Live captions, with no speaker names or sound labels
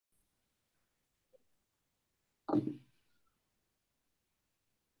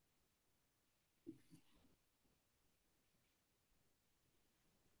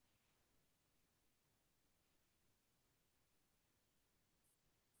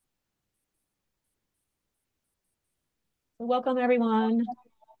Welcome, everyone.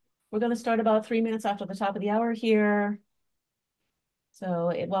 We're going to start about 3 minutes after the top of the hour here.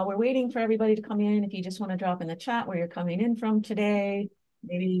 So while we're waiting for everybody to come in, if you just want to drop in the chat where you're coming in from today,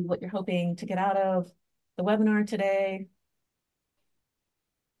 maybe what you're hoping to get out of the webinar today.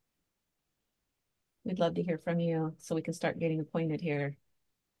 We'd love to hear from you so we can start getting acquainted here.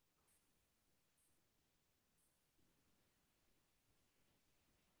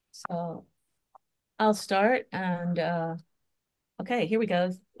 So I'll start and okay, here we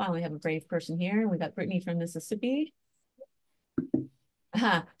go. Finally have a brave person here. We got Brittany from Mississippi.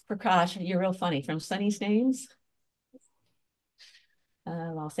 Prakash, you're real funny. From Sunny Stains,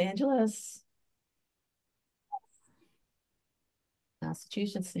 Los Angeles,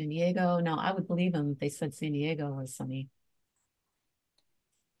 Massachusetts, San Diego. No, I would believe them if they said San Diego was sunny.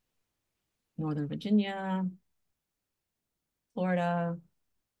 Northern Virginia, Florida,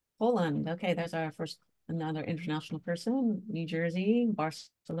 Poland. Okay, there's our first, another international person. New Jersey,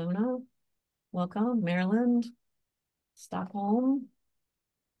 Barcelona. Welcome. Maryland, Stockholm.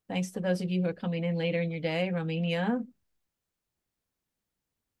 Thanks to those of you who are coming in later in your day. Romania.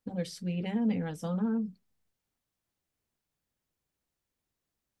 Another Sweden, Arizona.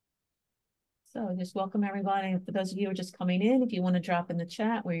 So just welcome everybody. For those of you who are just coming in, if you want to drop in the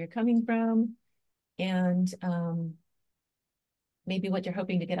chat where you're coming from and maybe what you're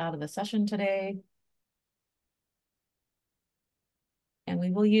hoping to get out of the session today. And we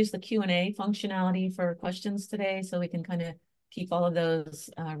will use the Q&A functionality for questions today so we can kind of keep all of those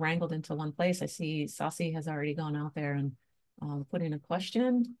wrangled into one place. I see Saucy has already gone out there and put in a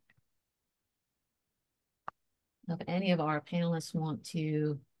question. If any of our panelists want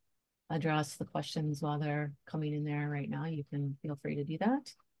to address the questions while they're coming in there right now, you can feel free to do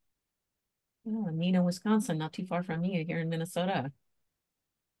that. Oh, Neenah, Wisconsin, not too far from me, here in Minnesota.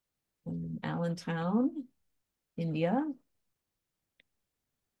 Allentown, India.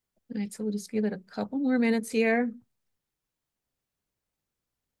 All right, so we'll just give it a couple more minutes here.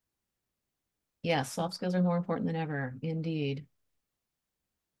 Yeah, soft skills are more important than ever, indeed.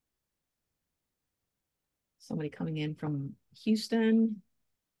 Somebody coming in from Houston,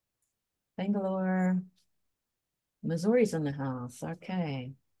 Bangalore, Missouri's in the house.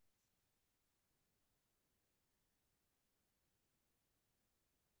 Okay.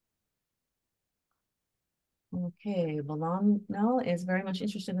 Okay, Valano is very much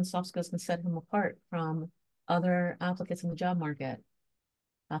interested in soft skills and set him apart from other applicants in the job market.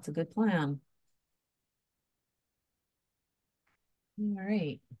 That's a good plan. All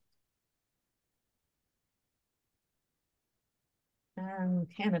right. And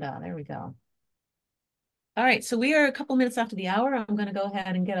Canada, there we go. All right, so we are a couple minutes after the hour. I'm going to go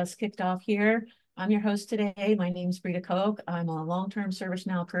ahead and get us kicked off here. I'm your host today. My name is Brita Koch. I'm a long-term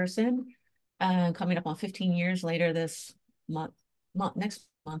ServiceNow person, coming up on 15 years later this next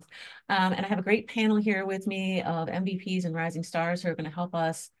month. And I have a great panel here with me of MVPs and rising stars who are going to help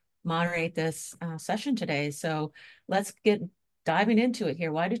us moderate this session today. So let's get diving into it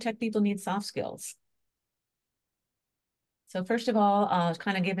here. Why do tech people need soft skills? So first of all, I'll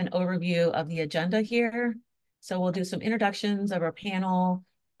kind of give an overview of the agenda here. So we'll do some introductions of our panel.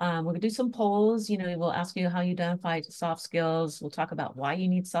 We'll do some polls. We'll ask you how you identify soft skills. We'll talk about why you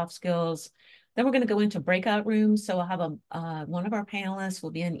need soft skills. Then we're going to go into breakout rooms. So I'll have one of our panelists will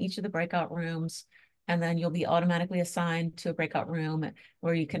be in each of the breakout rooms, and then you'll be automatically assigned to a breakout room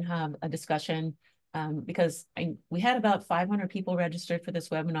where you can have a discussion. Because we had about 500 people registered for this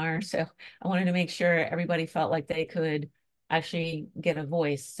webinar. So I wanted to make sure everybody felt like they could actually get a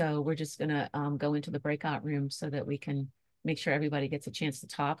voice. So we're just going to go into the breakout room so that we can make sure everybody gets a chance to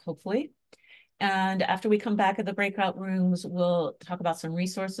talk, hopefully. And after we come back at the breakout rooms, we'll talk about some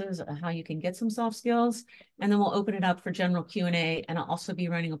resources, how you can get some soft skills, and then we'll open it up for general Q&A, and I'll also be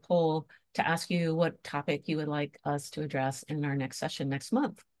running a poll to ask you what topic you would like us to address in our next session next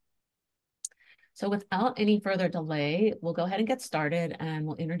month. So without any further delay, we'll go ahead and get started and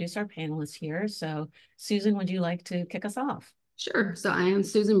we'll introduce our panelists here. So Susan, would you like to kick us off? Sure. So I am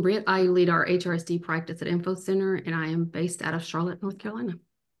Susan Britt. I lead our HRSD practice at InfoCenter, and I am based out of Charlotte, North Carolina.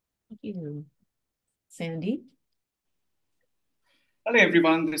 Thank you. Sandy? Hello,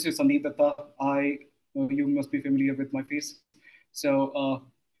 everyone. This is Sandeep Datta. You must be familiar with my face. So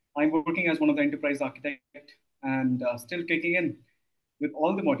I'm working as one of the enterprise architects and still kicking in with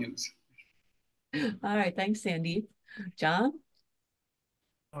all the modules. All right. Thanks, Sandy. John?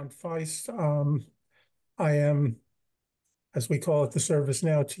 On Feist, I am, as we call it, the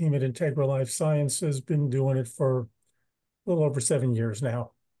ServiceNow team at Integra Life Sciences. Been doing it for a little over 7 years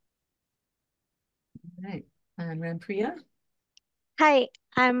now. All right. And Rampriya? Hi,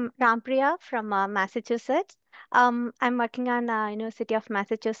 I'm Rampriya from Massachusetts. I'm working on University of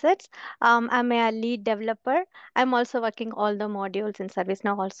Massachusetts. I'm a lead developer. I'm also working all the modules in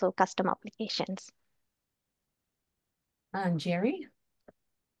ServiceNow, also custom applications. And Jerry?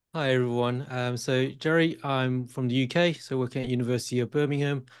 Hi everyone. So Jerry, I'm from the UK, so working at University of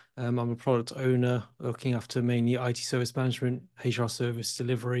Birmingham. I'm a product owner, looking after mainly IT service management, HR service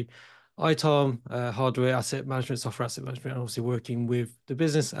delivery, ITOM, hardware asset management, software asset management, and obviously working with the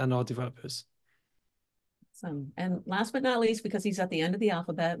business and our developers. Awesome. And last but not least, because he's at the end of the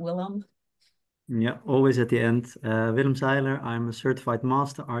alphabet, Willem. Yeah, always at the end. Willem Zeiler, I'm a certified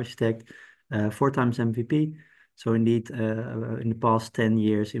master architect, 4 times MVP. So indeed, in the past 10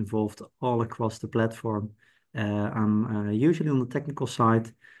 years, involved all across the platform. I'm usually on the technical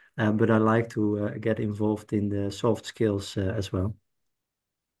side, but I like to get involved in the soft skills as well.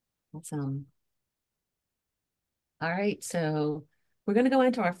 Awesome. All right, so we're going to go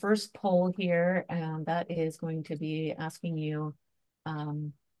into our first poll here, and that is going to be asking you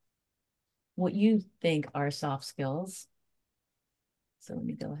what you think are soft skills. So let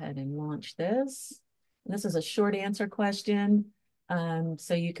me go ahead and launch this. And this is a short answer question.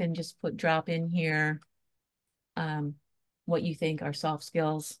 So you can just drop in here what you think are soft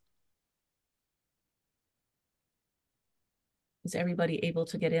skills. Is everybody able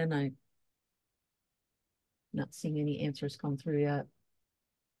to get in? I'm not seeing any answers come through yet.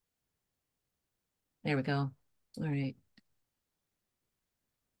 There we go. All right.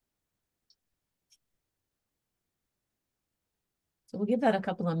 So we'll give that a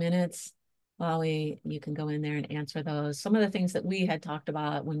couple of minutes while you can go in there and answer those. Some of the things that we had talked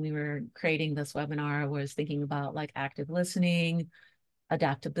about when we were creating this webinar was thinking about like active listening,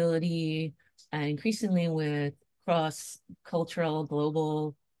 adaptability, and increasingly with cross-cultural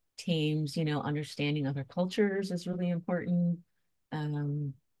global teams, understanding other cultures is really important.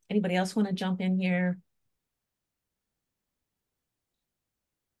 Anybody else want to jump in here?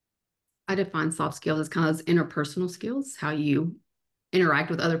 I define soft skills as kind of as interpersonal skills, how you interact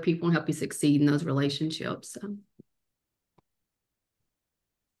with other people and help you succeed in those relationships. So.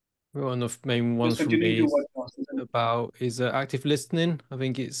 One of the main ones Just from me is active listening. I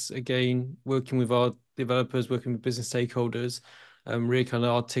think it's, again, working with our developers, working with business stakeholders, really kind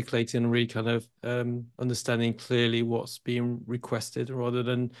of articulating and really kind of understanding clearly what's being requested rather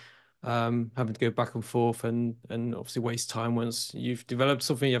than having to go back and forth and obviously waste time. Once you've developed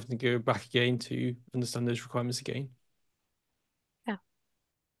something, you have to go back again to understand those requirements again.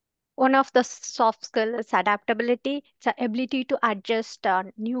 One of the soft skills is adaptability. It's the ability to adjust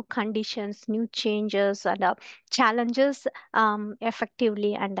new conditions, new changes, and challenges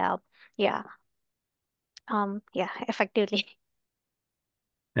effectively and effectively.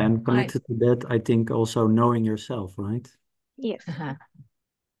 And connected to that, I think also knowing yourself, right? Yes.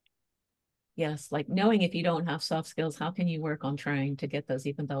 Yes, like knowing if you don't have soft skills, how can you work on trying to get those,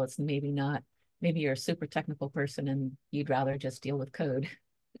 even though it's maybe you're a super technical person and you'd rather just deal with code.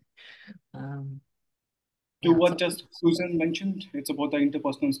 To what just Susan mentioned, it's about the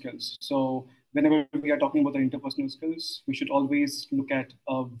interpersonal skills. So whenever we are talking about the interpersonal skills, we should always look at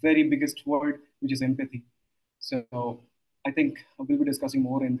a very biggest word, which is empathy. So I think we'll be discussing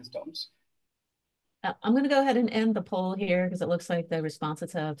more in these terms. I'm going to go ahead and end the poll here because it looks like the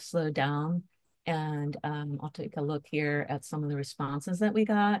responses have slowed down. And I'll take a look here at some of the responses that we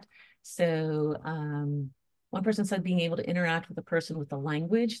got. So one person said being able to interact with the person with the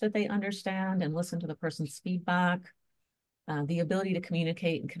language that they understand and listen to the person's feedback, the ability to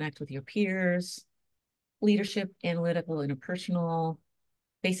communicate and connect with your peers, leadership, analytical, interpersonal,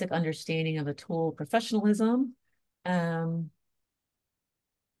 basic understanding of a tool, professionalism,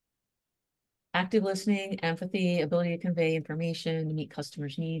 active listening, empathy, ability to convey information, to meet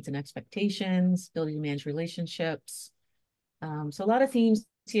customers' needs and expectations, ability to manage relationships. So a lot of themes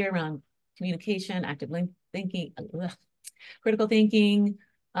here around communication, active thinking, critical thinking,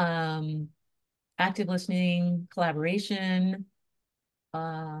 active listening, collaboration,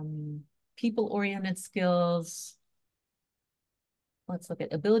 people-oriented skills. Let's look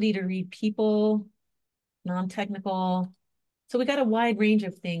at ability to read people, non-technical. So we got a wide range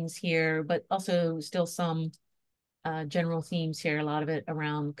of things here, but also still some general themes here, a lot of it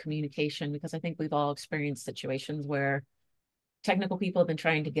around communication, because I think we've all experienced situations where technical people have been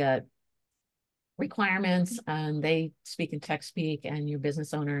trying to get requirements and they speak in tech speak and your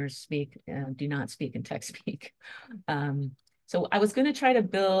business owners do not speak in tech speak. So I was going to try to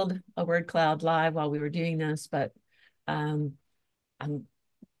build a word cloud live while we were doing this, but I'm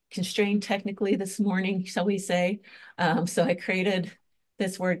constrained technically this morning, shall we say. So I created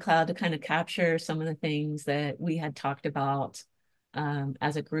this word cloud to kind of capture some of the things that we had talked about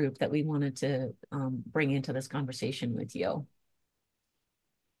as a group that we wanted to bring into this conversation with you.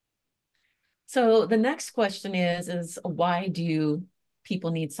 So the next question is why do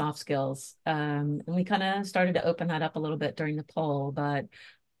people need soft skills? And we kind of started to open that up a little bit during the poll, but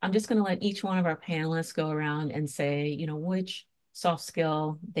I'm just going to let each one of our panelists go around and say, you know, which soft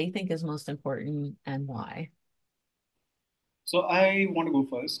skill they think is most important and why. So I want to go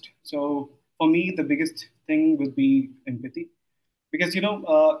first. So for me, the biggest thing would be empathy, because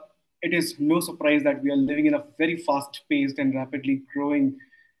it is no surprise that we are living in a very fast-paced and rapidly growing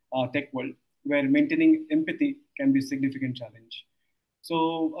tech world where maintaining empathy can be a significant challenge.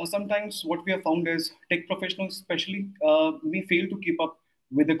 So sometimes what we have found is tech professionals, especially, we fail to keep up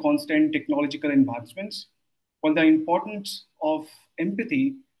with the constant technological advancements, while the importance of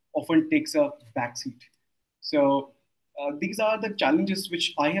empathy often takes a backseat. So these are the challenges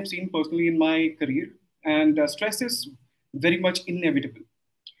which I have seen personally in my career, and stress is very much inevitable.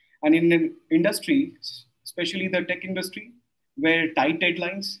 And in an industry, especially the tech industry, where tight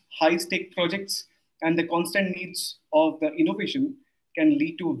deadlines, high stake projects, and the constant needs of the innovation can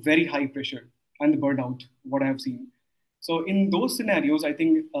lead to very high pressure and burnout, what I have seen. So in those scenarios, I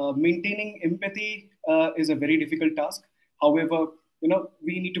think maintaining empathy is a very difficult task. However,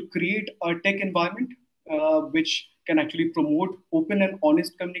 we need to create a tech environment which can actually promote open and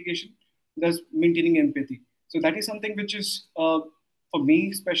honest communication, thus maintaining empathy. So that is something which is, for me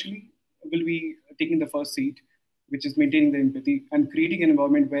especially, will be taking the first seat, which is maintaining the empathy and creating an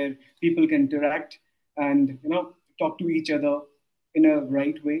environment where people can interact and talk to each other in a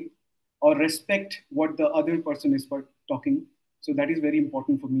right way or respect what the other person is talking. So that is very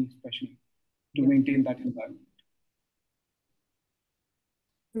important for me, especially to maintain that environment.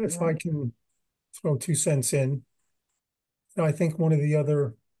 If I can throw 2 cents in, I think one of the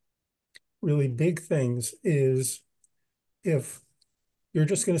other really big things is if you're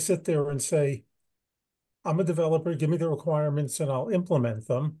just going to sit there and say, I'm a developer, give me the requirements and I'll implement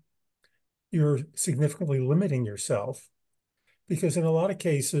them, you're significantly limiting yourself. Because in a lot of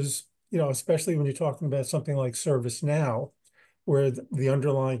cases, especially when you're talking about something like ServiceNow, where the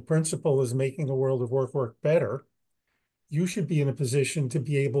underlying principle is making the world of work better, you should be in a position to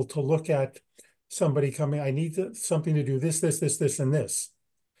be able to look at somebody coming, I need something to do this, and this.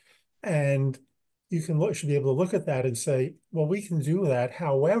 And you should be able to look at that and say, well, we can do that.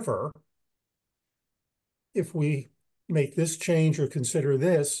 However, if we make this change or consider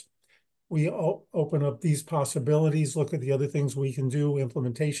this, we open up these possibilities, look at the other things we can do,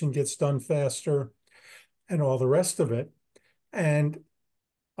 implementation gets done faster, and all the rest of it. And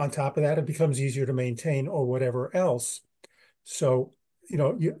on top of that, it becomes easier to maintain or whatever else. So,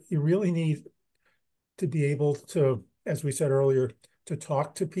 you really need to be able to, as we said earlier, to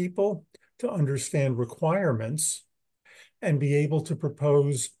talk to people, to understand requirements, and be able to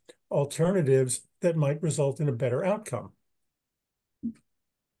propose alternatives that might result in a better outcome.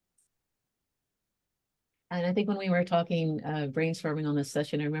 And I think when we were talking, brainstorming on this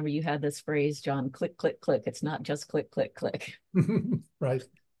session, I remember you had this phrase, John, click, click, click. It's not just click, click, click. Right.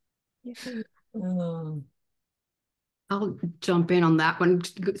 I'll jump in on that one,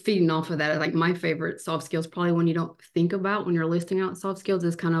 feeding off of that. Like my favorite soft skills, probably one you don't think about when you're listing out soft skills,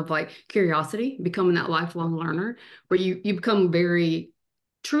 is kind of like curiosity, becoming that lifelong learner, where you become very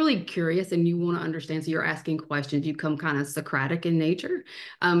truly curious and you want to understand. So you're asking questions, you become kind of Socratic in nature.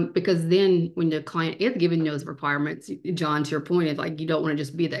 Because then when the client is giving those requirements, John, to your point, is like, you don't want to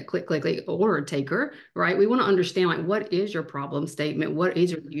just be that click, click, click order taker, right? We want to understand, like, what is your problem statement? What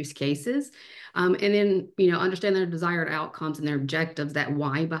is your use cases? And then, understand their desired outcomes and their objectives, that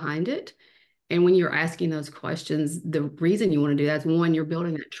why behind it. And when you're asking those questions, the reason you want to do that is, one, you're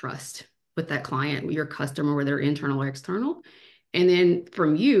building that trust with that client, your customer, whether internal or external. And then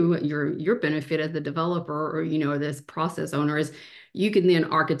from your benefit as the developer or, this process owner is you can then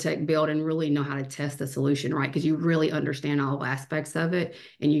architect, build, and really know how to test the solution, right? Because you really understand all aspects of it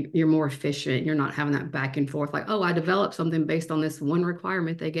and you're more efficient. You're not having that back and forth like, oh, I developed something based on this one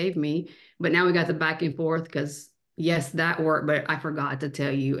requirement they gave me, but now we got the back and forth because yes, that worked, but I forgot to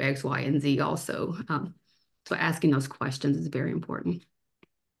tell you X, Y, and Z also. So asking those questions is very important.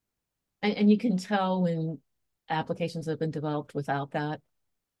 And you can tell when applications have been developed without that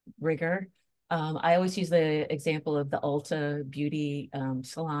rigor. I always use the example of the Ulta beauty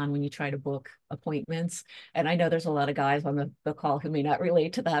salon when you try to book appointments. And I know there's a lot of guys on the call who may not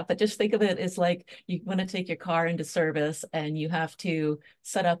relate to that, but just think of it as like you want to take your car into service and you have to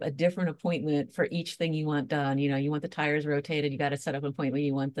set up a different appointment for each thing you want done. You know, you want the tires rotated, you got to set up an appointment.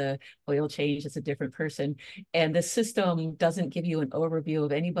 You want the oil change, it's a different person. And the system doesn't give you an overview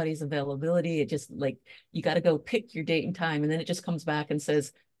of anybody's availability. It just like, you got to go pick your date and time. And then it just comes back and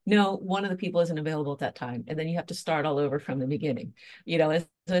says, no, one of the people isn't available at that time. And then you have to start all over from the beginning. You know,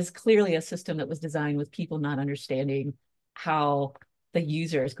 it's clearly a system that was designed with people not understanding how the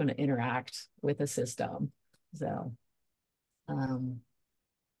user is going to interact with the system. So,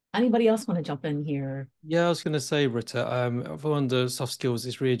 anybody else want to jump in here? Yeah, I was going to say, Rita, for one of the soft skills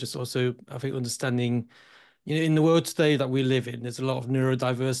is really just also, I think, understanding, you know, in the world today that we live in, there's a lot of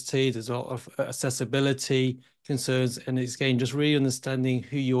neurodiversity, there's a lot of accessibility concerns, and it's again just really understanding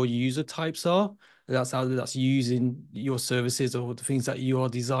who your user types are. That's using your services or the things that you are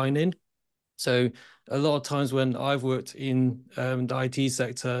designing. So a lot of times when I've worked in the IT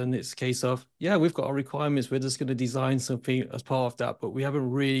sector, and it's a case of, yeah, we've got our requirements, we're just going to design something as part of that, but we haven't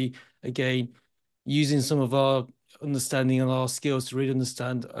really, again, using some of our understanding and our skills to really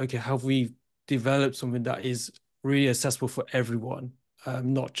understand, okay, have we developed something that is really accessible for everyone,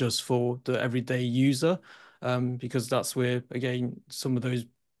 not just for the everyday user, because that's where, again, some of those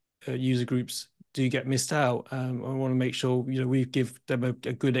user groups do get missed out. I want to make sure, you know, we give them a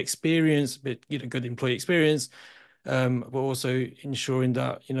good experience, but, you know, good employee experience, but also ensuring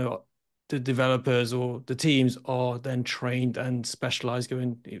that, you know, the developers or the teams are then trained and specialized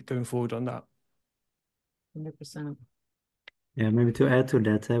going forward on that. 100%. Yeah, maybe to add to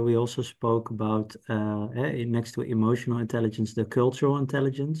that, we also spoke about next to emotional intelligence, the cultural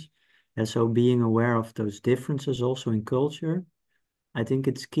intelligence. And so being aware of those differences also in culture, I think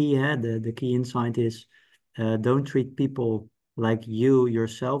it's key. The key insight is don't treat people like you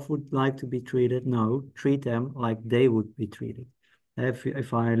yourself would like to be treated. No, treat them like they would be treated.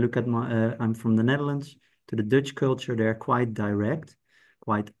 If I look at I'm from the Netherlands, to the Dutch culture, they're quite direct,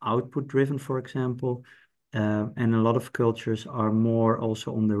 quite output driven, for example. And a lot of cultures are more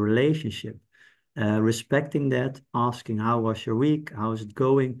also on the relationship. Respecting that, asking how was your week, how is it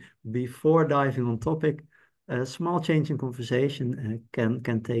going, before diving on topic. A small change in conversation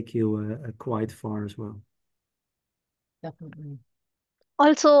can take you quite far as well. Definitely.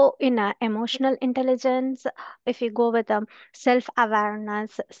 Also, in emotional intelligence, if you go with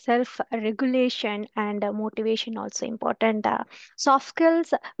self-awareness, self-regulation, and motivation, also important soft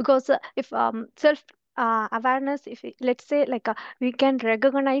skills, because if self awareness, if let's say like we can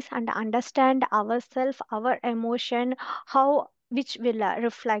recognize and understand ourselves, our emotion, how which will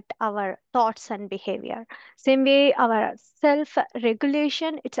reflect our thoughts and behavior. Same way, our self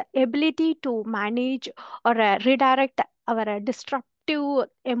regulation, it's a ability to manage or redirect our disruptive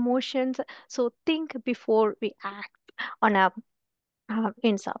emotions. So think before we act on a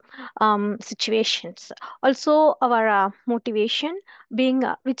in some situations. Also, our motivation being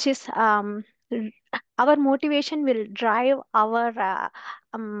which is our motivation will drive our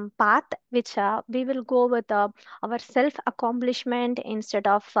path, which we will go with our self accomplishment instead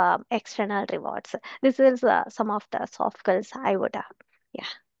of external rewards. This is some of the soft skills I would yeah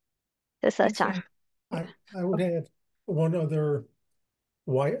research Thanks, on. Ray. Yeah. I would add one other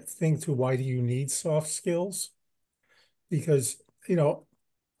thing to why do you need soft skills? Because, you know,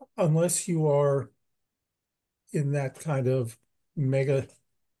 unless you are in that kind of mega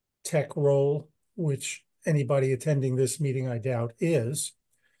tech role, which anybody attending this meeting, I doubt is,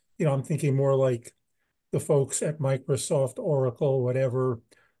 you know, I'm thinking more like the folks at Microsoft, Oracle, whatever,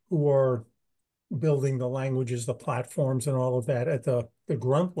 who are building the languages, the platforms, and all of that at the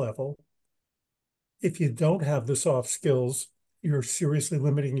grunt level. If you don't have the soft skills, you're seriously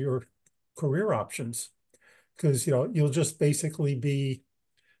limiting your career options because, you know, you'll just basically be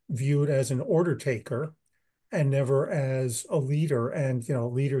viewed as an order taker and never as a leader. And, you know,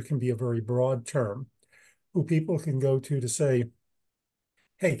 leader can be a very broad term who people can go to say,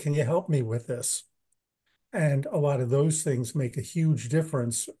 hey, can you help me with this? And a lot of those things make a huge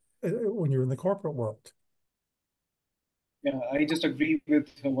difference when you're in the corporate world. Yeah, I just agree with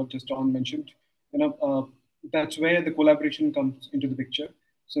what just John mentioned. You know, that's where the collaboration comes into the picture.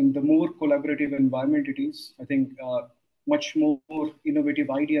 So the more collaborative environment it is, I think much more innovative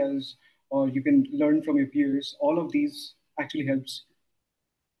ideas, or you can learn from your peers. All of these actually helps.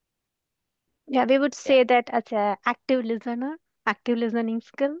 Yeah, we would say that as a active listener, active listening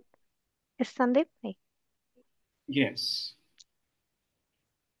skill. Is Sandeep? Right. Yes.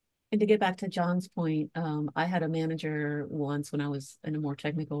 And to get back to John's point, I had a manager once when I was in a more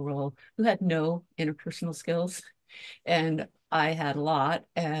technical role who had no interpersonal skills, and I had a lot.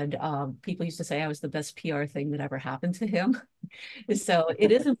 And people used to say I was the best PR thing that ever happened to him. So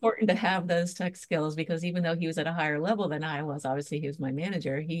it is important to have those tech skills, because even though he was at a higher level than I was, obviously he was my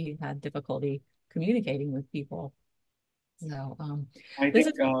manager, he had difficulty communicating with people. So I this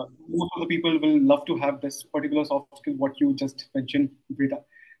think is most of the people will love to have this particular soft skill, what you just mentioned, Brita.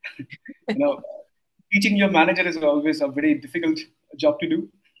 You know, teaching your manager is always a very difficult job to do,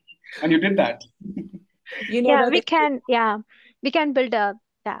 and you did that. you know Yeah, that we can build a,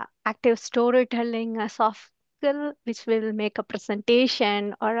 yeah, active storytelling, a soft skill which will make a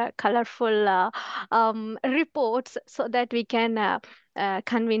presentation or a colorful reports so that we can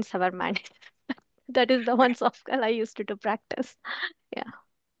convince our mind. That is the one soft skill I used to practice. Yeah.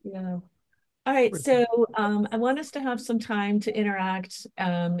 yeah. All right, so I want us to have some time to interact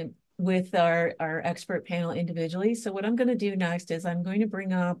with our expert panel individually. So what I'm going to do next is I'm going to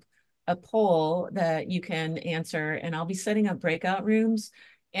bring up a poll that you can answer, and I'll be setting up breakout rooms.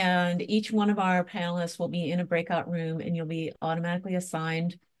 And each one of our panelists will be in a breakout room, and you'll be automatically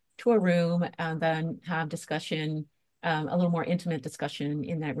assigned to a room and then have discussion, a little more intimate discussion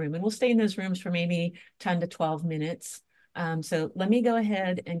in that room. And we'll stay in those rooms for maybe 10 to 12 minutes. So let me go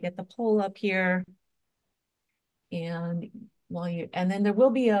ahead and get the poll up here. And and then there will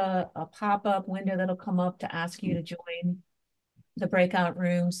be a pop-up window that'll come up to ask you to join the breakout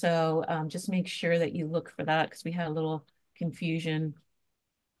room. So just make sure that you look for that, because we had a little confusion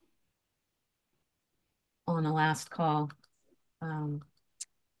on the last call.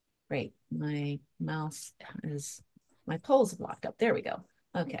 Great, my mouse my poll's locked up. There we go.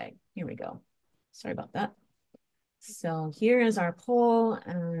 Okay, here we go. Sorry about that. So here is our poll,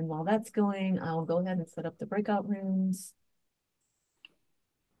 and while that's going, I'll go ahead and set up the breakout rooms.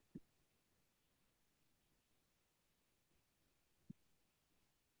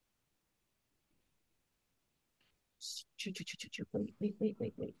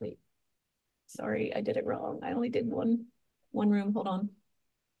 Wait. Sorry, I did it wrong. I only did one room. Hold on.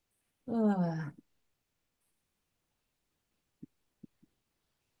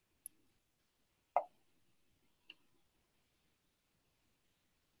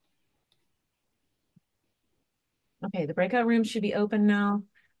 Okay, the breakout room should be open now.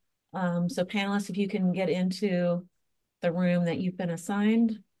 So panelists, if you can get into the room that you've been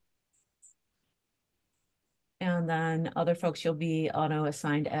assigned, and then other folks you'll be auto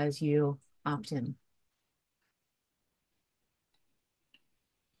assigned as you opt in.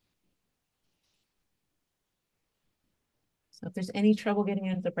 So if there's any trouble getting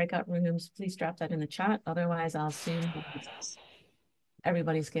into the breakout rooms, please drop that in the chat. Otherwise, I'll assume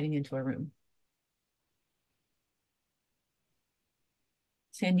everybody's getting into a room.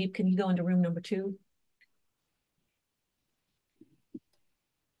 Sandeep, can you go into room number 2?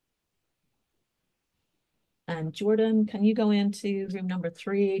 And Jordan, can you go into room number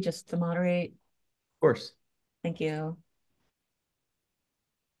 3 just to moderate? Of course. Thank you.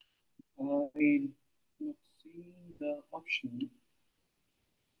 I not see the option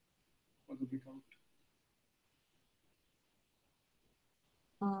for the breakout.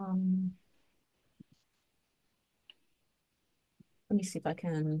 Let me see if I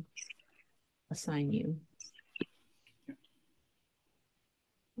can assign you.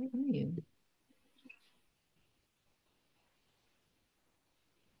 Where are you?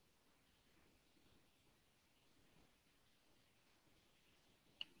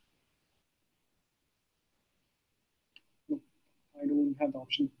 No, I don't have the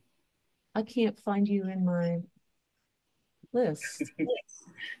option. I can't find you in my list.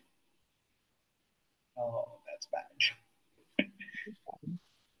 Oh, that's bad.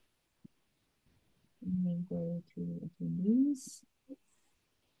 Let me go to attendees.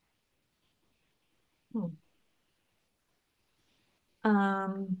 Oh.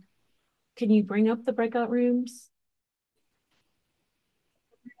 Can you bring up the breakout rooms?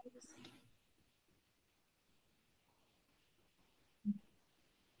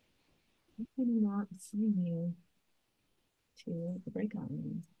 I cannot assign you to the breakout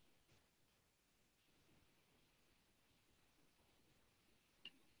room.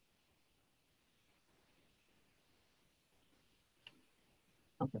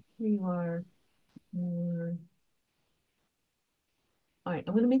 Okay, here you are. All right,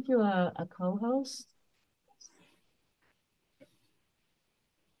 I'm going to make you a co-host.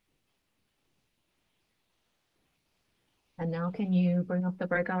 And now can you bring up the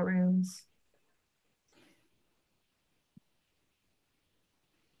breakout rooms?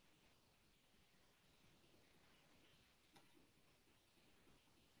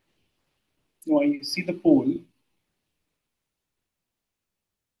 No, I see the poll.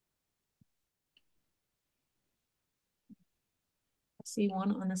 I see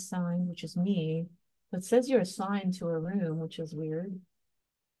one unassigned, which is me, but it says you're assigned to a room, which is weird.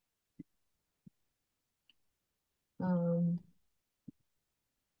 Um,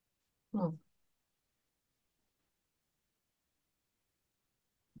 oh,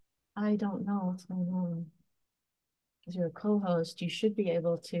 I don't know what's going on. Because you're a co-host, you should be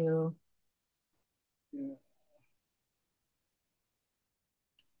able to. Yeah.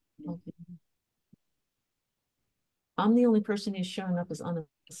 Okay. I'm the only person who's showing up as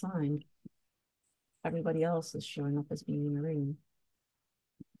unassigned. Everybody else is showing up as being in the room.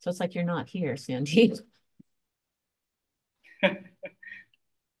 So it's like you're not here, Sandy.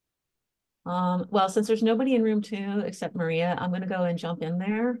 Well, since there's nobody in room 2 except Maria, I'm gonna go and jump in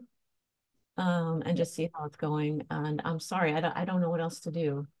there and just see how it's going. And I'm sorry, I don't know what else to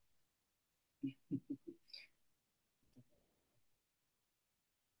do.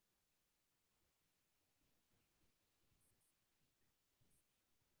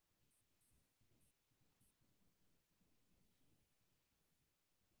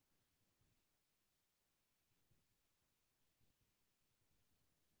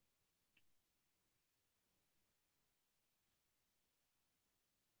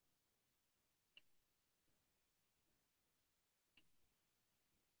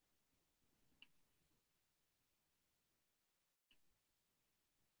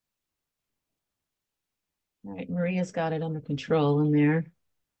 All right, Maria's got it under control in there.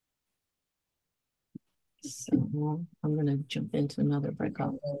 So I'm gonna jump into another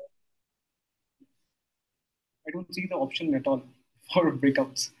breakout. I don't see the option at all for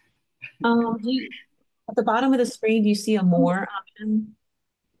breakouts. At the bottom of the screen, do you see a more option?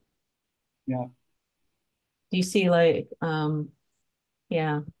 Yeah. Do you see like,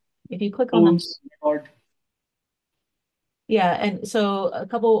 yeah, if you click on the, Polls, record. yeah, and so a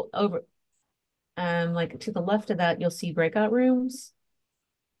couple over, like to the left of that, you'll see breakout rooms.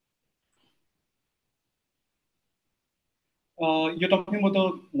 You're talking about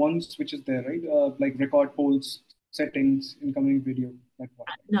the ones which is there, right? Like record polls, settings, incoming video, that one.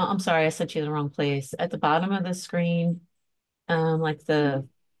 No, I'm sorry, I sent you the wrong place. At the bottom of the screen, like the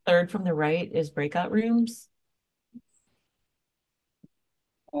third from the right is breakout rooms.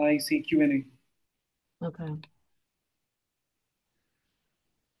 I see Q&A. Okay.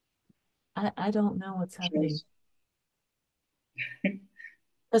 I don't know what's happening.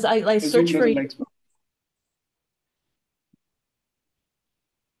 Because I search Zoom for doesn't you. like.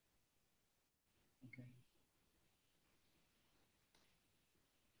 Okay.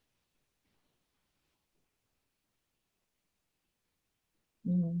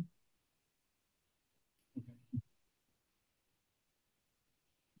 Mm. Okay.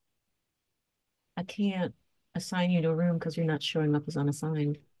 I can't assign you to a room because you're not showing up as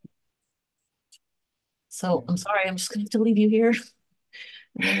unassigned. So I'm sorry, I'm just gonna have to leave you here.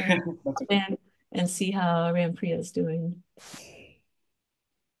 And I'm gonna That's hop okay. in and see how Rampriya is doing.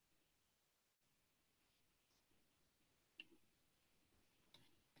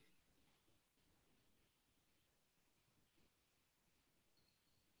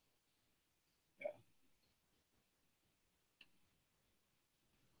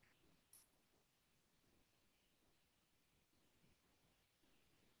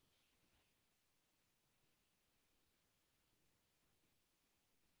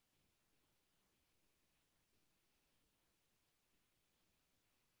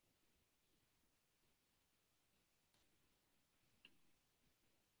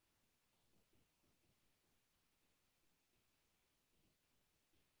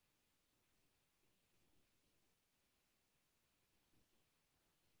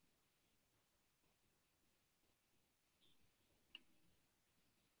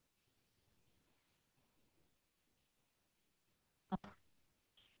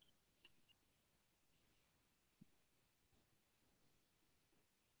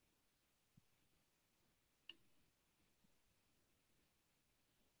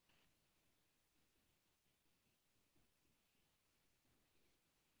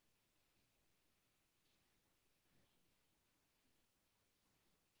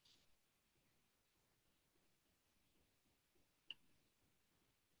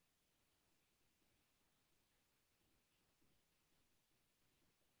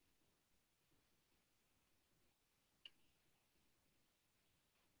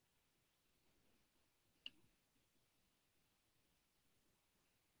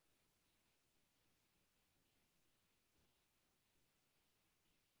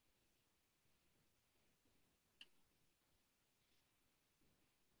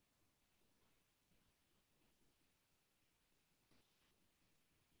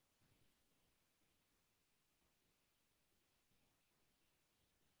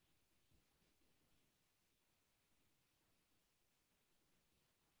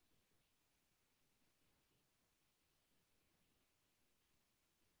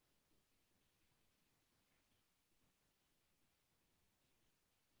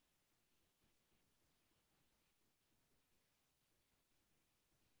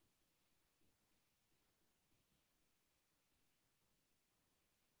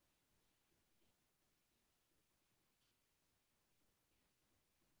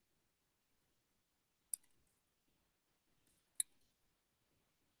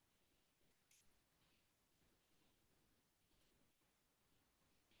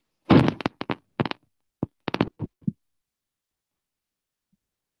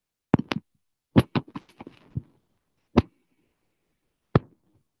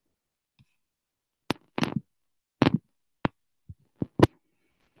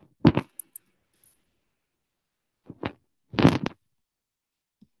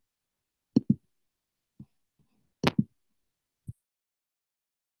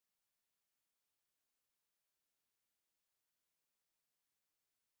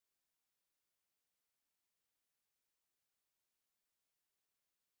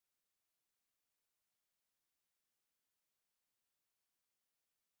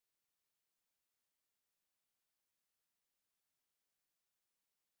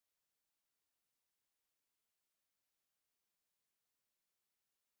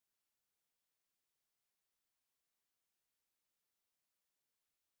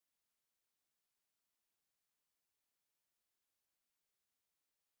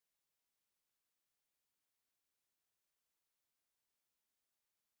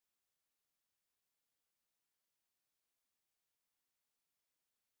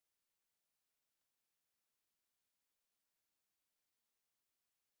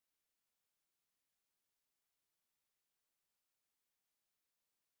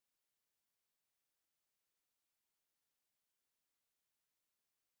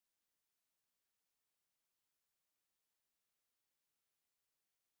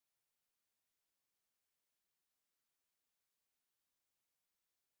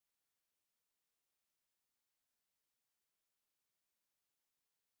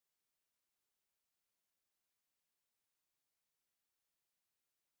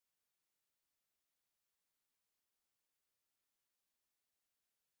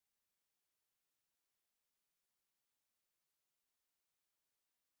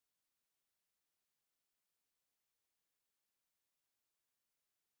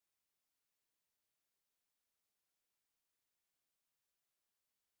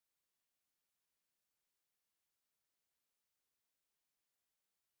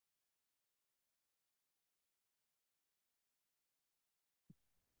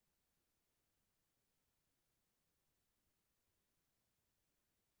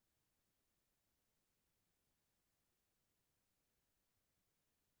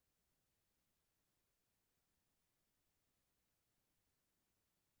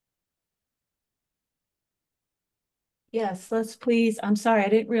 Yes, let's please. I'm sorry, I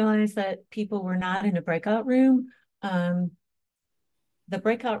didn't realize that people were not in a breakout room. The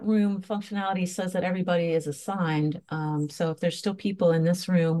breakout room functionality says that everybody is assigned. So if there's still people in this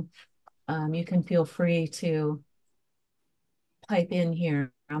room, you can feel free to pipe in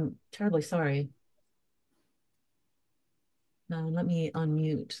here. I'm terribly sorry. Let me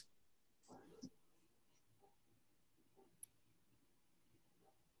unmute.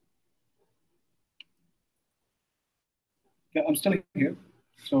 Yeah, I'm still here.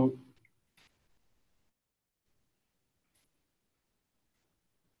 So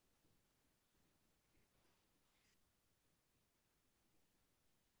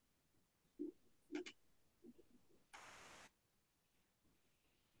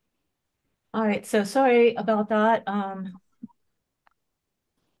All right, so sorry about that.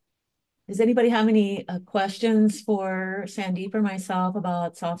 Does anybody have any questions for Sandeep or myself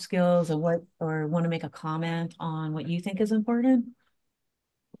about soft skills or want to make a comment on what you think is important?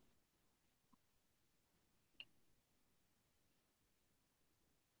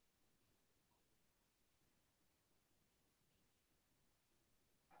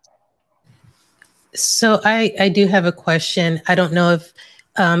 So I do have a question. I don't know if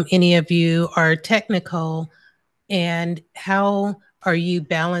any of you are technical, and how are you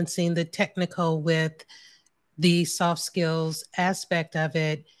balancing the technical with the soft skills aspect of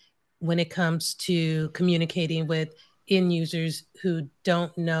it when it comes to communicating with end users who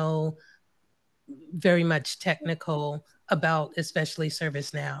don't know very much technical about especially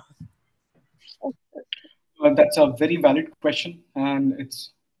ServiceNow? that's a very valid question, and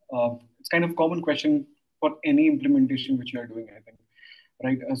it's kind of common question for any implementation which you are doing, I think,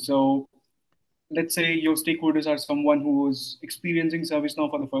 right? So let's say your stakeholders are someone who is experiencing ServiceNow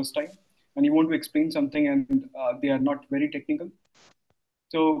for the first time, and you want to explain something, and they are not very technical.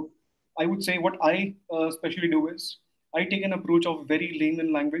 So I would say what I especially do is I take an approach of very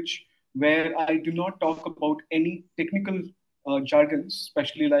layman language where I do not talk about any technical jargons,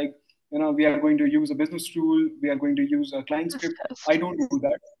 especially like, we are going to use a business tool, we are going to use a client script. I don't do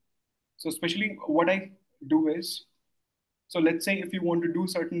that. So especially what I do is, so let's say if you want to do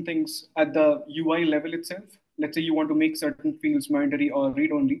certain things at the UI level itself, let's say you want to make certain fields mandatory or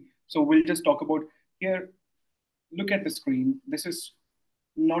read only. So we'll just talk about here, look at the screen. This is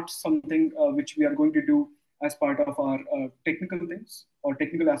not something which we are going to do as part of our technical things or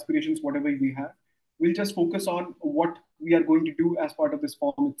technical aspirations, whatever we have. We'll just focus on what we are going to do as part of this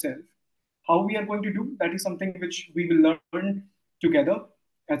form itself. How we are going to do that is something which we will learn together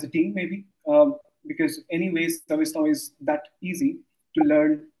as a team, maybe, because anyways, ServiceNow is that easy to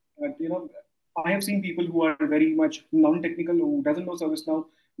learn. I have seen people who are very much non-technical who doesn't know ServiceNow.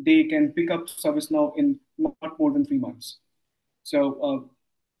 They can pick up ServiceNow in not more than 3 months. So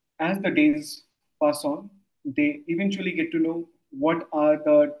as the days pass on, they eventually get to know what are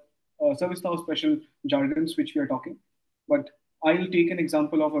the ServiceNow special jargons which we are talking. But I'll take an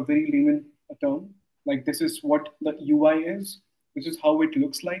example of a very layman term, like this is what the UI is, this is how it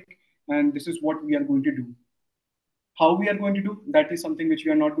looks like, and this is what we are going to do. How we are going to do that is something which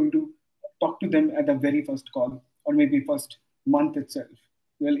we are not going to talk to them at the very first call or maybe first month itself.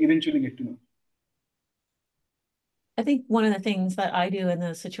 We'll eventually get to know. I think one of the things that I do in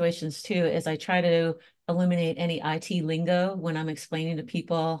those situations too is I try to eliminate any IT lingo when I'm explaining to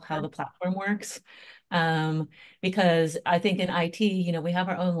people how the platform works. Because I think in IT, we have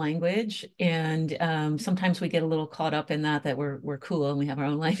our own language, and sometimes we get a little caught up in that we're cool and we have our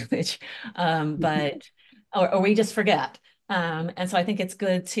own language, but or we just forget. And so I think it's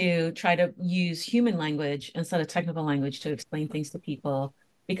good to try to use human language instead of technical language to explain things to people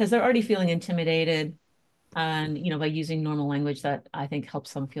because they're already feeling intimidated. And, by using normal language that I think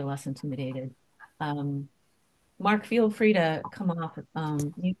helps them feel less intimidated. Mark, feel free to come off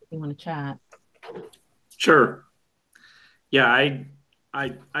mute if you want to chat. Sure. Yeah,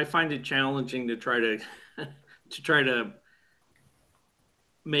 I find it challenging to try to try to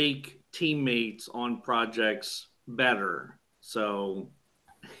make teammates on projects better. So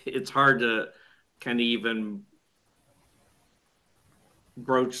it's hard to kind of even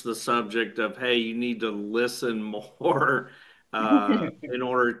broach the subject of, hey, you need to listen more in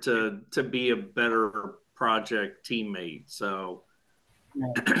order to be a better project teammate. So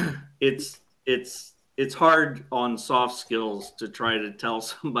it's hard on soft skills to try to tell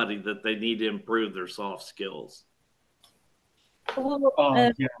somebody that they need to improve their soft skills. Well,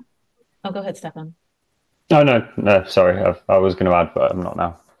 Yeah. Oh, go ahead, Stefan. No, sorry. I was going to add, but I'm not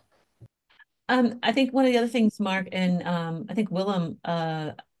now. I think one of the other things, Mark, and I think Willem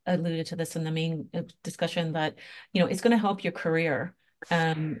alluded to this in the main discussion, that it's going to help your career.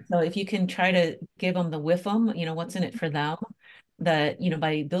 So if you can try to give them the with them, what's in it for them, that,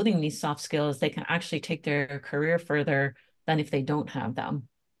 by building these soft skills, they can actually take their career further than if they don't have them.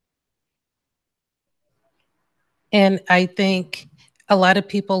 And I think a lot of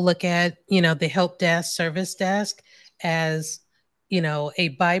people look at, the help desk, service desk as,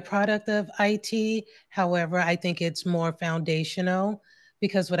 a byproduct of IT. However, I think it's more foundational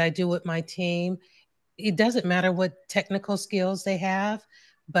because what I do with my team, it doesn't matter what technical skills they have,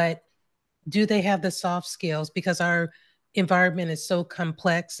 but do they have the soft skills? Because our environment is so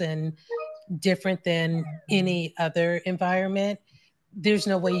complex and different than any other environment. There's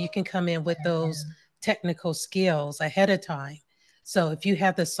no way you can come in with those technical skills ahead of time. So if you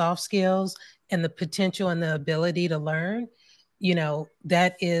have the soft skills and the potential and the ability to learn,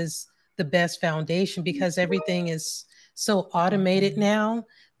 that is the best foundation because everything is so automated now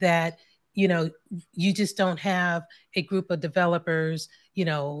that, you just don't have a group of developers,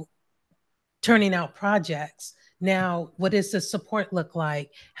 turning out projects. Now, what does the support look like?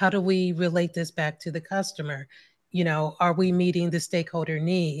 How do we relate this back to the customer? Are we meeting the stakeholder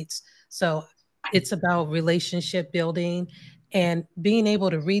needs? So it's about relationship building and being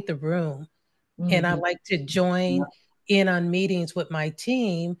able to read the room. And I like to join in on meetings with my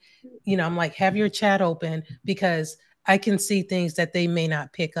team. I'm like, have your chat open because I can see things that they may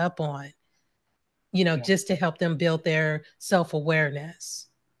not pick up on, just to help them build their self awareness.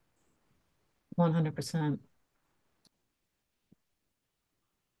 100%.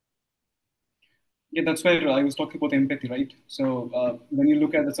 Yeah, that's where I was talking about empathy, right? So when you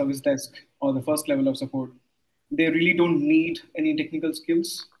look at the service desk or the first level of support, they really don't need any technical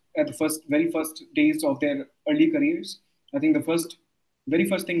skills at the very first days of their early careers. I think the very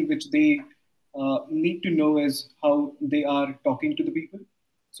first thing which they need to know is how they are talking to the people.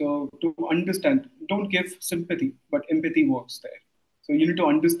 So to understand, don't give sympathy, but empathy works there. So you need to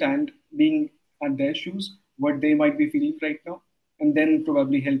understand, being at their shoes, what they might be feeling right now, and then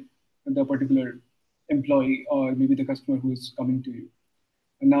probably help the particular employee or maybe the customer who is coming to you.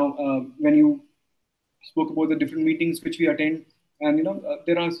 And now, when you spoke about the different meetings which we attend, and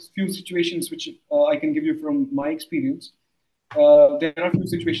there are few situations which I can give you from my experience. There are few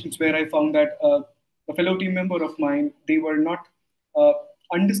situations where I found that a fellow team member of mine, they were not uh,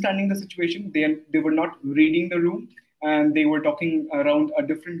 understanding the situation. They were not reading the room, and they were talking around a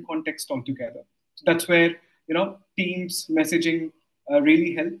different context altogether. So that's where Teams messaging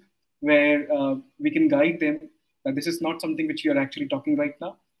really help, where we can guide them. This is not something which you are actually talking right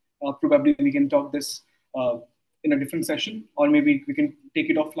now. Probably we can talk this uh, in a different session, or maybe we can take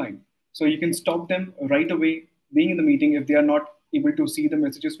it offline. So you can stop them right away being in the meeting if they are not able to see the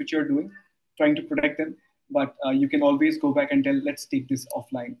messages which you're doing, trying to protect them. But you can always go back and tell, let's take this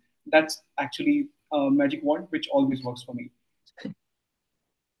offline. That's actually a magic wand which always works for me.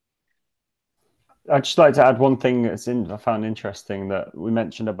 I'd just like to add one thing I found interesting that we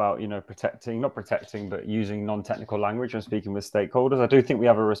mentioned about, not protecting, but using non-technical language when speaking with stakeholders. I do think we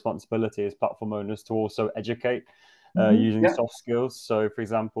have a responsibility as platform owners to also educate using soft skills. So, for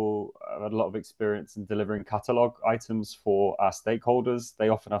example, I've had a lot of experience in delivering catalog items for our stakeholders. They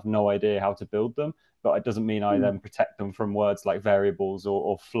often have no idea how to build them, but it doesn't mean I then protect them from words like variables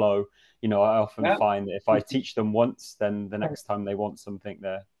or flow. I often find that if I teach them once, then the next time they want something,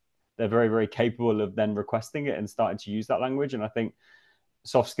 they're very, very capable of then requesting it and starting to use that language. And I think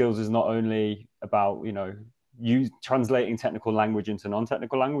soft skills is not only about, you translating technical language into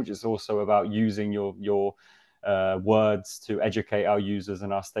non-technical language. It's also about using your words to educate our users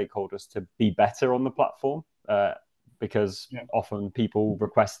and our stakeholders to be better on the platform. Because often people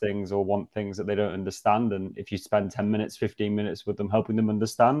request things or want things that they don't understand. And if you spend 10 minutes, 15 minutes with them, helping them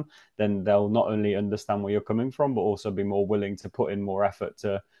understand, then they'll not only understand where you're coming from, but also be more willing to put in more effort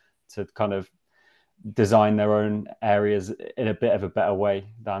to kind of design their own areas in a bit of a better way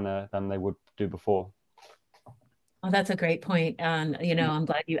than they would do before. Oh, that's a great point. And, I'm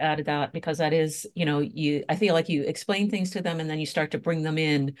glad you added that because that is, I feel like you explain things to them and then you start to bring them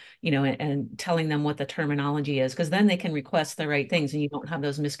in, and telling them what the terminology is, because then they can request the right things and you don't have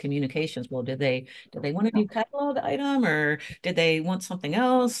those miscommunications. Well, did they want a new catalog item or did they want something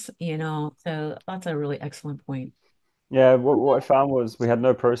else? So that's a really excellent point. Yeah, what I found was we had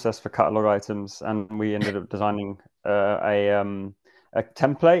no process for catalog items, and we ended up designing a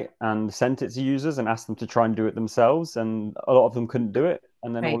template and sent it to users and asked them to try and do it themselves. And a lot of them couldn't do it.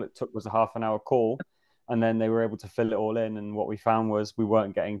 And then all it took was a half-an-hour call, and then they were able to fill it all in. And what we found was we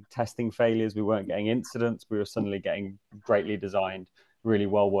weren't getting testing failures, we weren't getting incidents. We were suddenly getting greatly designed, really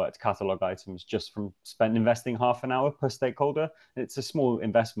well-worked catalog items just from investing half an hour per stakeholder. And it's a small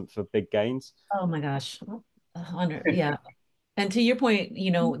investment for big gains. Oh my gosh. 100. Yeah. And to your point,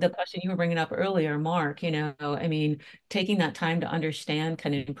 the question you were bringing up earlier, Mark, I mean, taking that time to understand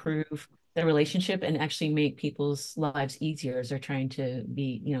can improve the relationship and actually make people's lives easier as they're trying to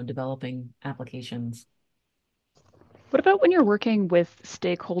be, developing applications. What about when you're working with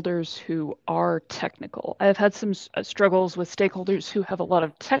stakeholders who are technical? I've had some struggles with stakeholders who have a lot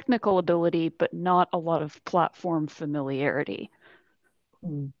of technical ability, but not a lot of platform familiarity.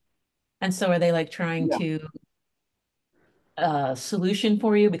 And so are they like trying to solution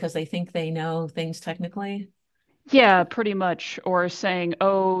for you because they think they know things technically? Yeah, pretty much. Or saying,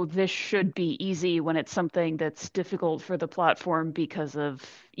 oh, this should be easy when it's something that's difficult for the platform because of,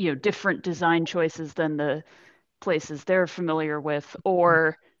 different design choices than the places they're familiar with,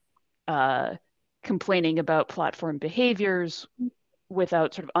 or complaining about platform behaviors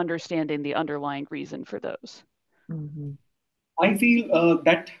without sort of understanding the underlying reason for those. Mm-hmm. I feel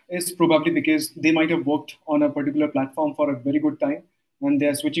that is probably because they might have worked on a particular platform for a very good time and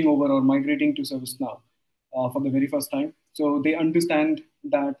they're switching over or migrating to ServiceNow for the very first time. So they understand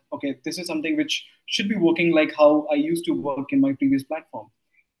that, okay, this is something which should be working like how I used to work in my previous platform.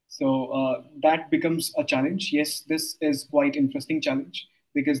 So that becomes a challenge. Yes, this is quite interesting challenge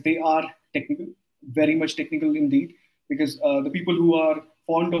because they are technical, very much technical indeed. Because the people who are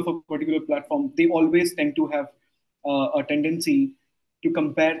fond of a particular platform, they always tend to have a tendency to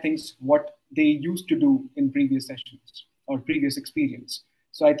compare things what they used to do in previous sessions or previous experience.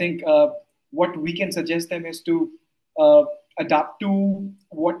 So I think what we can suggest them is to uh, adapt to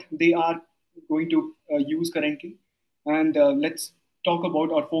what they are going to use currently, and let's talk about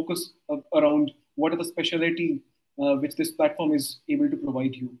or focus around what are the specialty which this platform is able to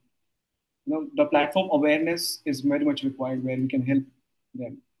provide you. The platform awareness is very much required where we can help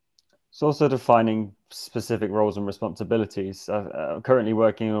them. It's also defining specific roles and responsibilities. Currently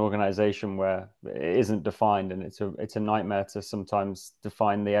working in an organization where it isn't defined, and it's a nightmare to sometimes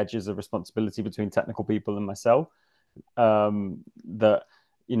define the edges of responsibility between technical people and myself. That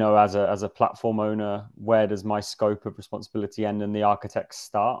as a platform owner, where does my scope of responsibility end and the architects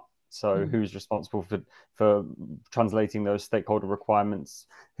start? So who's responsible for translating those stakeholder requirements?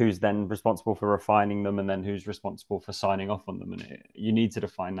 Who's then responsible for refining them? And then who's responsible for signing off on them? And you need to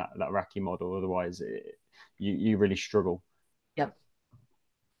define that Raki model. Otherwise, you really struggle. Yep.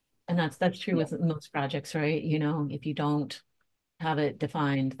 And that's true with most projects, right? If you don't have it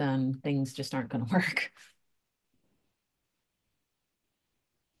defined, then things just aren't going to work.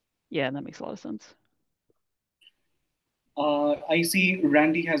 Yeah, that makes a lot of sense. I see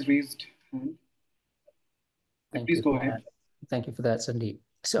Randy has raised hand. Please go ahead. Thank you for that, Sandeep.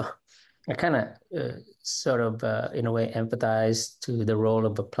 So I kind of sort of, in a way, empathize to the role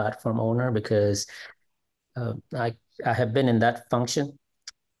of a platform owner because I have been in that function,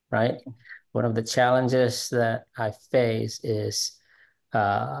 right? One of the challenges that I face is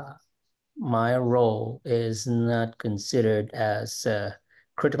my role is not considered as a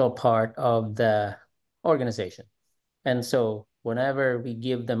critical part of the organization. And so whenever we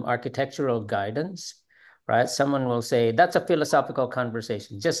give them architectural guidance, right, someone will say, that's a philosophical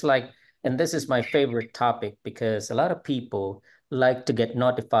conversation, just like, and this is my favorite topic because a lot of people like to get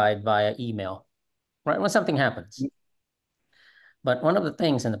notified via email, right, when something happens. But one of the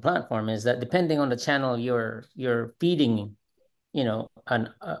things in the platform is that depending on the channel you're feeding, a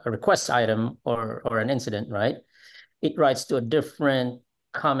request item or an incident, right, it writes to a different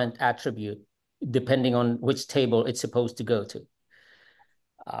comment attribute depending on which table it's supposed to go to.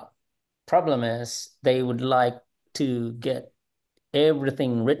 Problem is they would like to get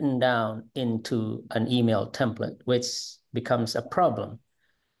everything written down into an email template, which becomes a problem.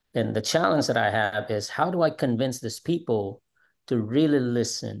 And the challenge that I have is how do I convince these people to really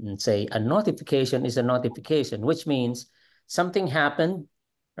listen and say a notification is a notification, which means something happened,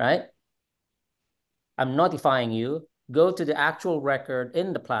 right? I'm notifying you. Go to the actual record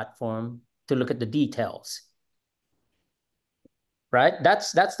in the platform to look at the details. Right?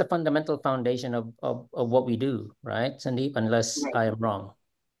 That's the fundamental foundation of what we do, right, Sandeep? Unless I am wrong.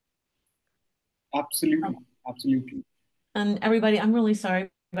 Absolutely. Absolutely. And everybody, I'm really sorry,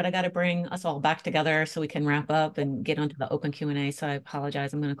 but I got to bring us all back together so we can wrap up and get onto the open Q&A. So I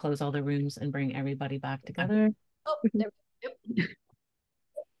apologize. I'm going to close all the rooms and bring everybody back together. Oh, there, yep.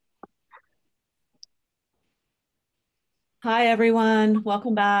 Hi, everyone.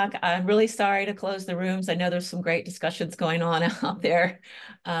 Welcome back. I'm really sorry to close the rooms. I know there's some great discussions going on out there.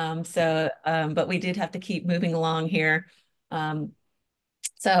 But we did have to keep moving along here. I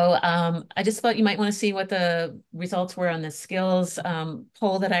just thought you might want to see what the results were on the skills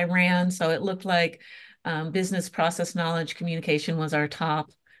poll that I ran. So it looked like business process knowledge communication was our top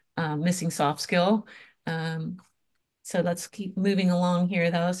missing soft skill. So let's keep moving along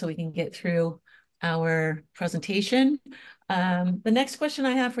here though, so we can get through our presentation. The next question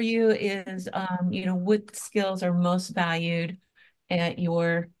I have for you is, what skills are most valued at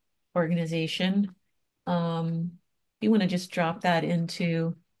your organization? You want to just drop that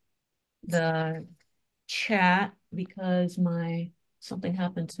into the chat because something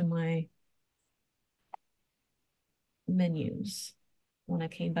happened to my menus when I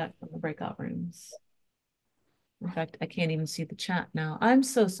came back from the breakout rooms. In fact, I can't even see the chat now. I'm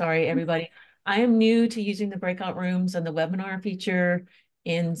so sorry, everybody. I am new to using the breakout rooms and the webinar feature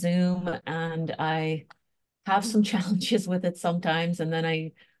in Zoom, and I have some challenges with it sometimes. And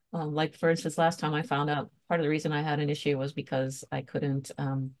then like for instance, last time I found out part of the reason I had an issue was because I didn't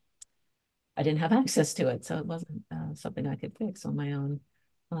have access to it. So it wasn't something I could fix on my own.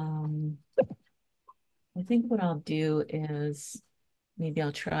 I think what I'll do is maybe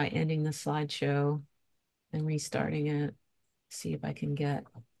I'll try ending the slideshow and restarting it, see if I can get.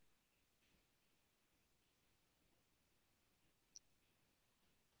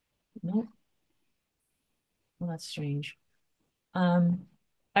 Nope. Well, that's strange. All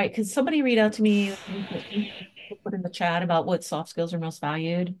right, could somebody read out to me, put in the chat about what soft skills are most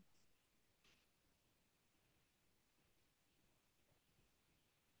valued?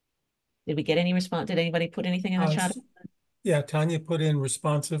 Did we get any response? Did anybody put anything in the chat? Yeah, Tanya put in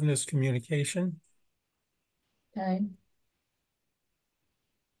responsiveness communication. Okay.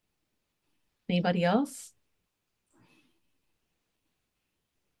 Anybody else?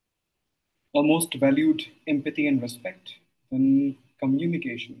 Most valued empathy and respect, then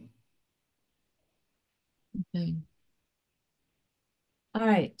communication. Okay. All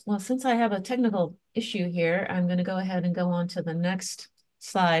right. Well, since I have a technical issue here, I'm going to go ahead and go on to the next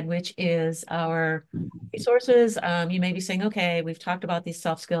slide, which is our resources. You may be saying, okay, we've talked about these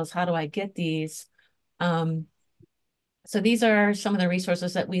soft skills. How do I get these? So these are some of the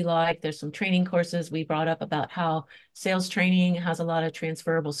resources that we like. There's some training courses we brought up about how sales training has a lot of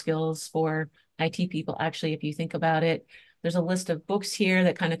transferable skills for IT people. Actually, if you think about it, there's a list of books here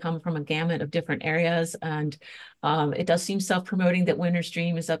that kind of come from a gamut of different areas. And it does seem self-promoting that Winner's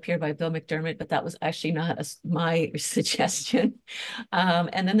Dream is up here by Bill McDermott, but that was actually not my suggestion.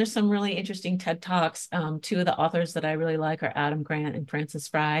 And then there's some really interesting TED Talks. Two of the authors that I really like are Adam Grant and Francis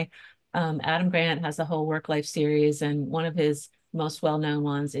Fry. Adam Grant has a whole work life series, and one of his most well-known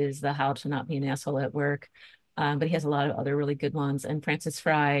ones is the How to Not Be an Asshole at Work. But he has a lot of other really good ones. And Francis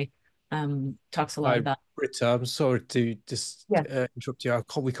Fry talks a lot about. Britta, I'm sorry to just interrupt you.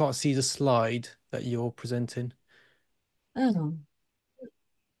 We can't see the slide that you're presenting. Oh.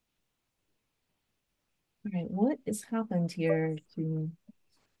 All right, what has happened here to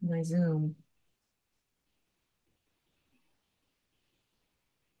my Zoom?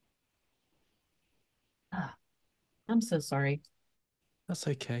 Ah, I'm so sorry. That's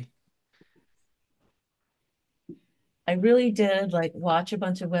okay. I really did watch a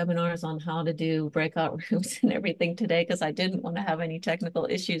bunch of webinars on how to do breakout rooms and everything today because I didn't want to have any technical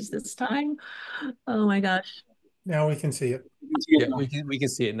issues this time. Oh my gosh. Now we can see it. Yeah, we can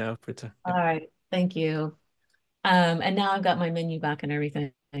see it now, Britta. All right, thank you. And now I've got my menu back and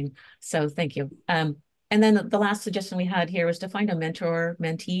everything. So thank you. And then the last suggestion we had here was to find a mentor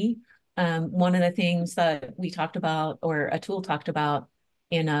mentee. One of the things that we talked about, or a tool talked about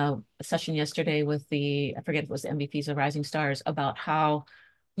in a session yesterday with I forget if it was the MVPs of Rising Stars, about how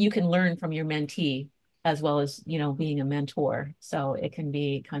you can learn from your mentee as well as, being a mentor. So it can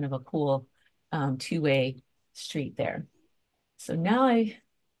be kind of a cool two-way street there. So now I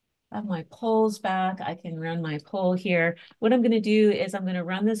have my polls back. I can run my poll here. What I'm going to do is I'm going to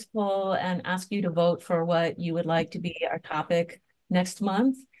run this poll and ask you to vote for what you would like to be our topic next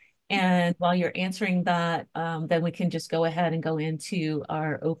month. And while you're answering that, then we can just go ahead and go into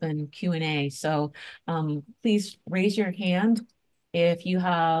our open Q&A. So please raise your hand if you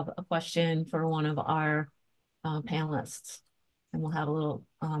have a question for one of our panelists. And we'll have a little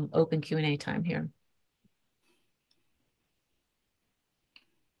open Q&A time here.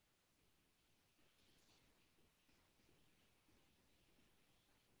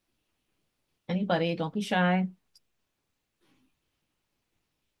 Anybody, don't be shy.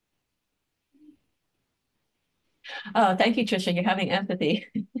 Oh, thank you, Trisha. You're having empathy.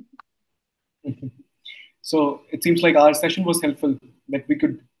 So it seems like our session was helpful, that we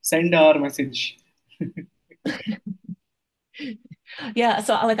could send our message. Yeah,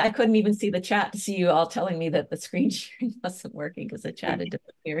 so I couldn't even see the chat to see you all telling me that the screen sharing wasn't working because the chat had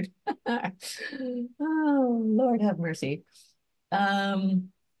disappeared. Oh, Lord have mercy. Well,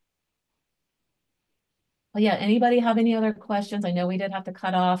 yeah, anybody have any other questions? I know we did have to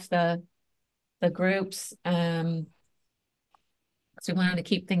cut off the groups. So we wanted to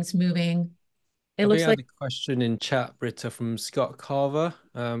keep things moving. It I looks think I had like a question in chat, Britta, from Scott Carver.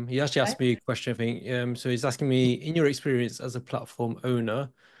 He actually asked me a question, I think. So he's asking me, in your experience as a platform owner,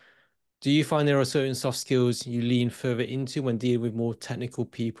 do you find there are certain soft skills you lean further into when dealing with more technical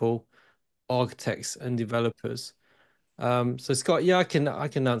people, architects, and developers? So Scott, yeah, I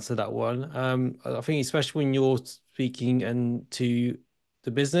can answer that one. I think especially when you're speaking and to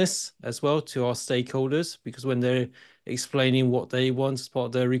the business as well, to our stakeholders, because when they're explaining what they want as part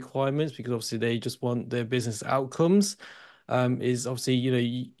of their requirements, because obviously they just want their business outcomes, is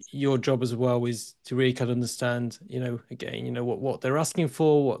obviously, your job as well is to really kind of understand, again, what they're asking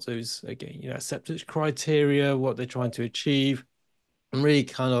for, what those, again, acceptance criteria, what they're trying to achieve, and really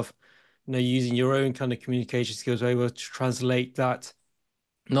kind of using your own kind of communication skills, able to translate that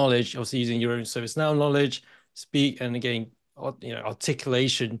knowledge, obviously using your own ServiceNow knowledge, speak, and again,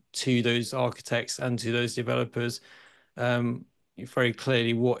 articulation to those architects and to those developers, um, very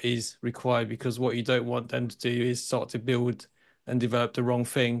clearly what is required, because what you don't want them to do is start to build and develop the wrong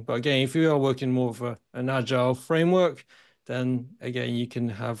thing. But again, if you are working more of an agile framework, then again, you can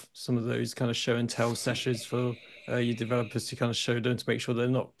have some of those kind of show and tell sessions for your developers to kind of show them, to make sure they're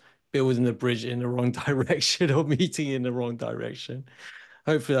not building the bridge in the wrong direction or meeting in the wrong direction.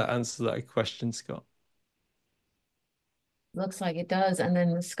 Hopefully that answers that question, Scott. looks like it does. And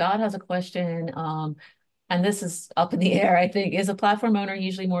then Scott has a question, and this is up in the air, I think. Is a platform owner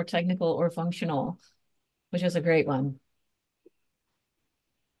usually more technical or functional? Which is a great one.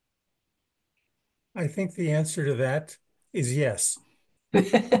 I think the answer to that is yes,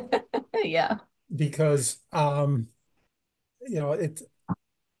 Yeah. because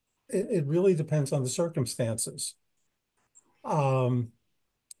it really depends on the circumstances. Um,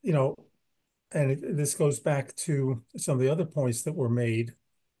 you know, and this goes back to some of the other points that were made,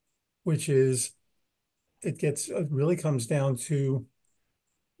 which is it really comes down to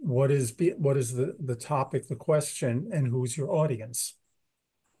what is the topic, the question, and who's your audience.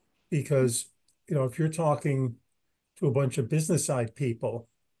 Because, if you're talking to a bunch of business side people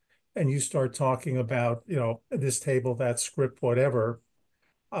and you start talking about, this table, that script, whatever,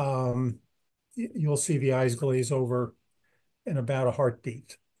 you'll see the eyes glaze over in about a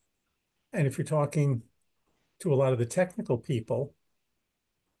heartbeat. And if you're talking to a lot of the technical people,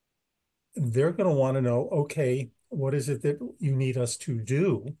 they're going to want to know, okay, what is it that you need us to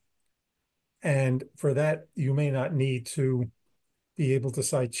do? And for that, you may not need to be able to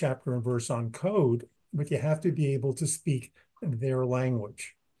cite chapter and verse on code, but you have to be able to speak their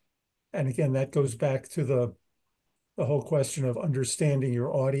language. And again, that goes back to the whole question of understanding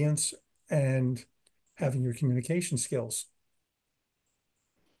your audience and having your communication skills.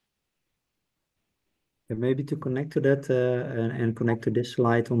 And maybe to connect to that and connect to this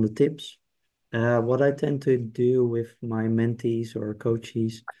slide on the tips, what I tend to do with my mentees or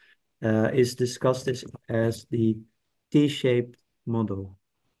coaches is discuss this as the T-shaped model,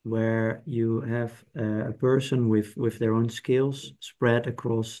 where you have a person with their own skills spread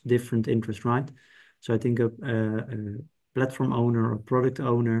across different interests, right? So I think a platform owner or product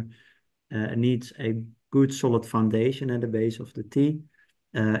owner needs a good solid foundation at the base of the T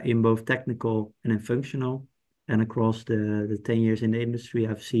in both technical and in functional. And across the 10 years in the industry,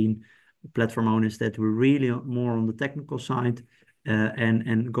 I've seen platform owners that were really more on the technical side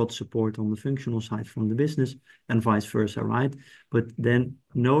and got support on the functional side from the business and vice versa, right? But then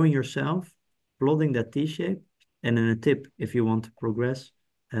knowing yourself, plotting that T-shape, and then a tip if you want to progress,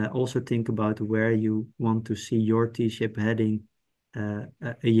 also think about where you want to see your T-shape heading a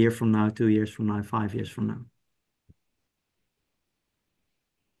year from now, 2 years from now, 5 years from now.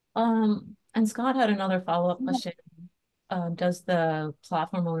 And Scott had another follow-up question. Does the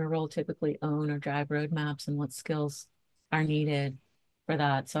platform owner role typically own or drive roadmaps, and what skills are needed for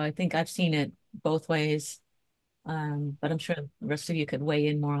that? So I think I've seen it both ways, but I'm sure the rest of you could weigh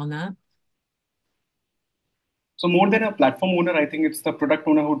in more on that. So more than a platform owner, I think it's the product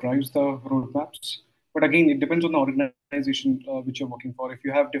owner who drives the roadmaps. But again, it depends on the organization which you're working for. If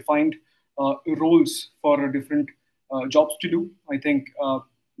you have defined roles for different jobs to do, I think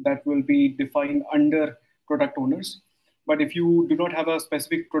that will be defined under product owners. But if you do not have a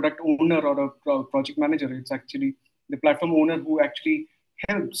specific product owner or a project manager, it's actually the platform owner who actually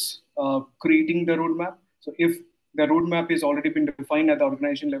helps creating the roadmap. So if the roadmap is already been defined at the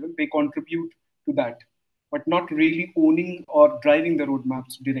organization level, they contribute to that, but not really owning or driving the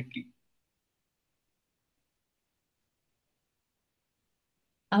roadmaps directly.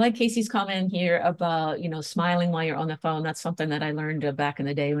 I like Casey's comment here about, smiling while you're on the phone. That's something that I learned back in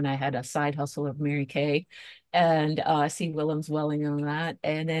the day when I had a side hustle of Mary Kay. And I see Willem's welling on that.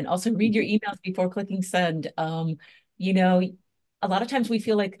 And then also read your emails before clicking send. You know, a lot of times we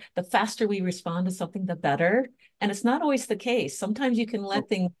feel like the faster we respond to something, the better. And it's not always the case. Sometimes you can let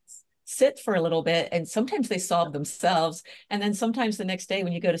things sit for a little bit, and sometimes they solve themselves. And then sometimes the next day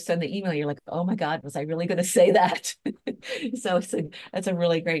when you go to send the email, you're like, oh my God, was I really going to say that? So that's a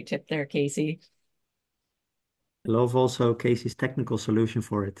really great tip there, Casey. I love also Casey's technical solution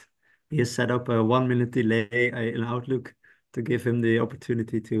for it. He has set up a 1 minute delay in Outlook to give him the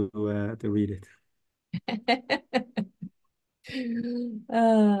opportunity to read it.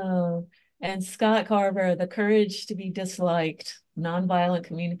 Oh, and Scott Carver, the courage to be disliked, nonviolent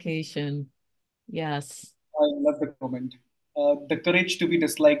communication. Yes. I love the comment. The courage to be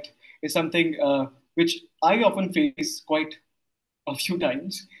disliked is something which I often face quite a few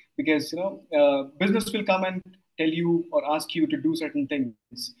times, because business will come and tell you or ask you to do certain things,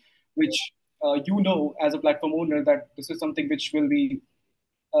 which as a platform owner, that this is something which will be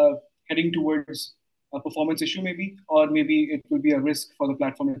uh, heading towards a performance issue, maybe, or maybe it will be a risk for the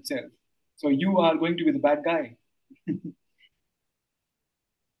platform itself. So you are going to be the bad guy.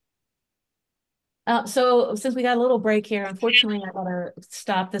 So since we got a little break here, unfortunately, I gotta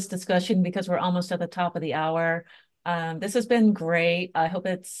stop this discussion because we're almost at the top of the hour. This has been great. I hope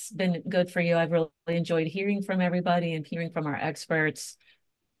it's been good for you. I've really enjoyed hearing from everybody and hearing from our experts.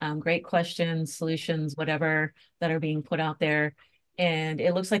 Great questions, solutions, whatever that are being put out there. And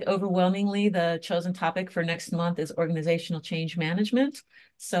it looks like overwhelmingly the chosen topic for next month is organizational change management.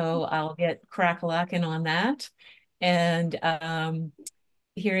 So I'll get crack-lacking on that. And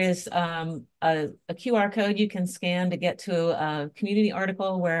here is a QR code you can scan to get to a community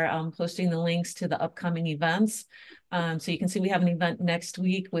article where I'm posting the links to the upcoming events. So you can see we have an event next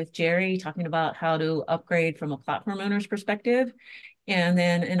week with Jerry talking about how to upgrade from a platform owner's perspective. And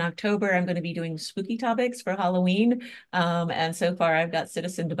then in October, I'm going to be doing spooky topics for Halloween. And so far, I've got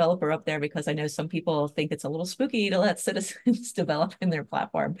citizen developer up there because I know some people think it's a little spooky to let citizens develop in their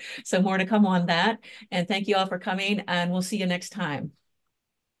platform. So more to come on that. And thank you all for coming, and we'll see you next time.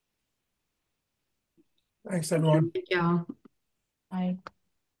 Thanks, everyone. Yeah. Bye.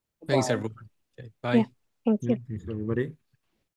 Thanks, Bye. everyone. Okay, bye. Yeah, thank you. Yeah, thanks everybody.